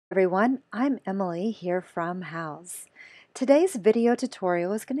Everyone, I'm Emily here from Houzz. Today's video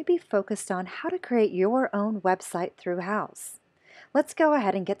tutorial is going to be focused on how to create your own website through Houzz. Let's go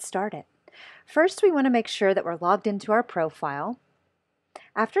ahead and get started. First, we want to make sure that we're logged into our profile.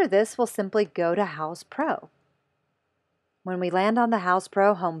 After this, we'll simply go to Houzz Pro. When we land on the Houzz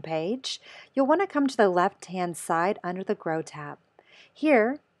Pro homepage, you'll want to come to the left-hand side under the Grow tab.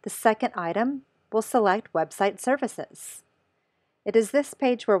 Here, the second item, we'll select Website Services. It is this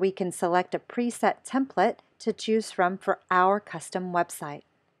page where we can select a preset template to choose from for our custom website.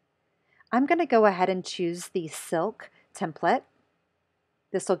 I'm going to go ahead and choose the Silk template.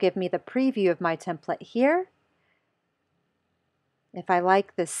 This will give me the preview of my template here. If I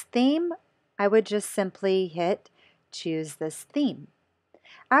like this theme, I would just simply hit Choose this theme.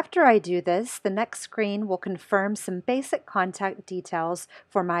 After I do this, the next screen will confirm some basic contact details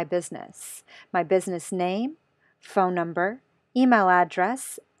for my business name, phone number, email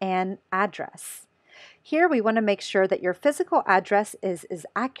address, and address. Here we want to make sure that your physical address is as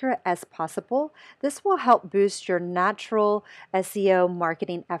accurate as possible. This will help boost your natural SEO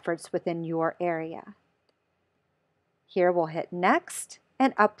marketing efforts within your area. Here we'll hit Next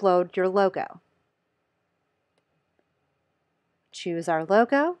and upload your logo. Choose our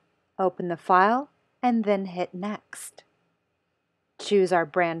logo, open the file, and then hit Next. Choose our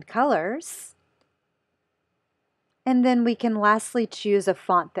brand colors. And then we can lastly choose a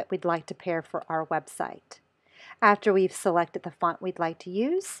font that we'd like to pair for our website. After we've selected the font we'd like to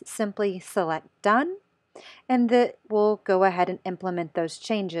use, simply select Done, and that will go ahead and implement those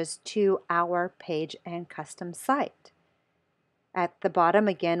changes to our page and custom site. At the bottom,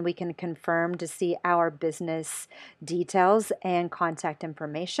 again, we can confirm to see our business details and contact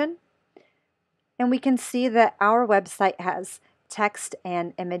information. And we can see that our website has text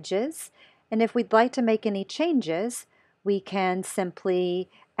and images. And if we'd like to make any changes, we can simply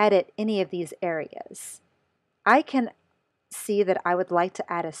edit any of these areas. I can see that I would like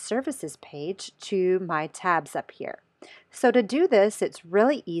to add a services page to my tabs up here. So to do this, it's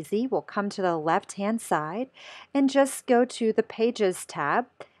really easy. We'll come to the left-hand side and just go to the Pages tab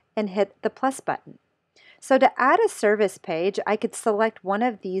and hit the plus button. So to add a service page, I could select one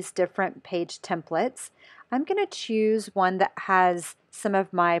of these different page templates. I'm going to choose one that has some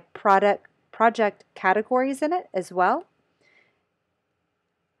of my project categories in it as well.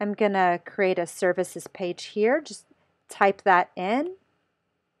 I'm going to create a services page here. Just type that in,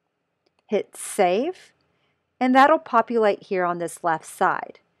 hit Save, and that'll populate here on this left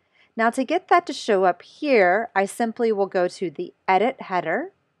side. Now to get that to show up here, I simply will go to the Edit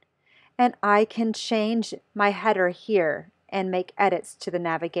Header, and I can change my header here and make edits to the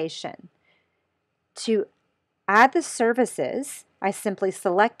navigation. To add the services, I simply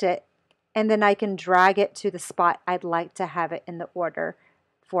select it, and then I can drag it to the spot I'd like to have it in the order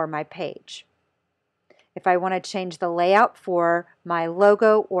for my page. If I want to change the layout for my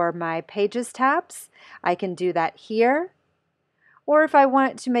logo or my Pages tabs, I can do that here. Or if I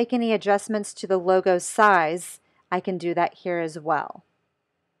want to make any adjustments to the logo size, I can do that here as well.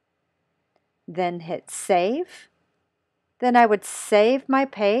 Then hit Save. Then I would save my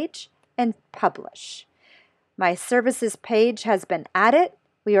page and publish. My services page has been added.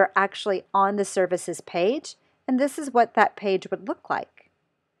 We are actually on the services page, and this is what that page would look like.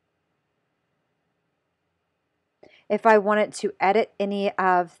 If I wanted to edit any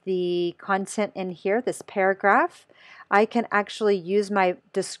of the content in here, this paragraph, I can actually use my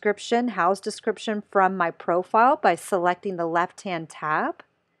description, Houzz description from my profile by selecting the left-hand tab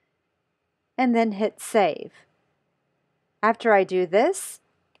and then hit Save. After I do this,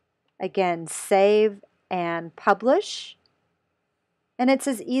 again, save and publish. And it's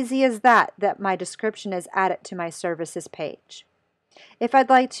as easy as that my description is added to my services page. If I'd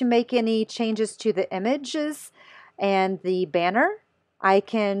like to make any changes to the images and the banner, I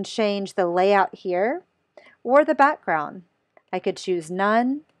can change the layout here or the background. I could choose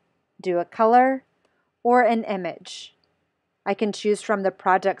none, do a color, or an image. I can choose from the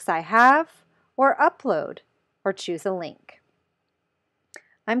projects I have, or upload, or choose a link.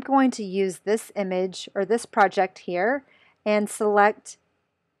 I'm going to use this image or this project here and select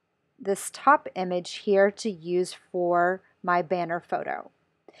this top image here to use for my banner photo.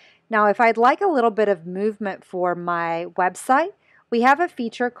 Now, if I'd like a little bit of movement for my website, we have a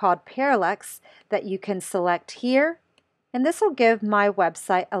feature called Parallax that you can select here, and this will give my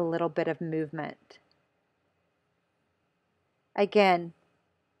website a little bit of movement. Again,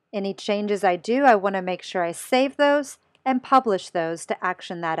 any changes I do, I want to make sure I save those and publish those to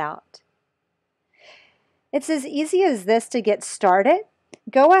action that out. It's as easy as this to get started.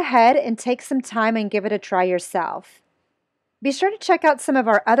 Go ahead and take some time and give it a try yourself. Be sure to check out some of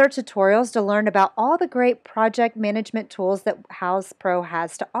our other tutorials to learn about all the great project management tools that Houzz Pro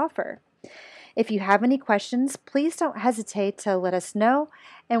has to offer. If you have any questions, please don't hesitate to let us know,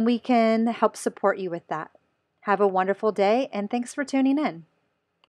 and we can help support you with that. Have a wonderful day, and thanks for tuning in.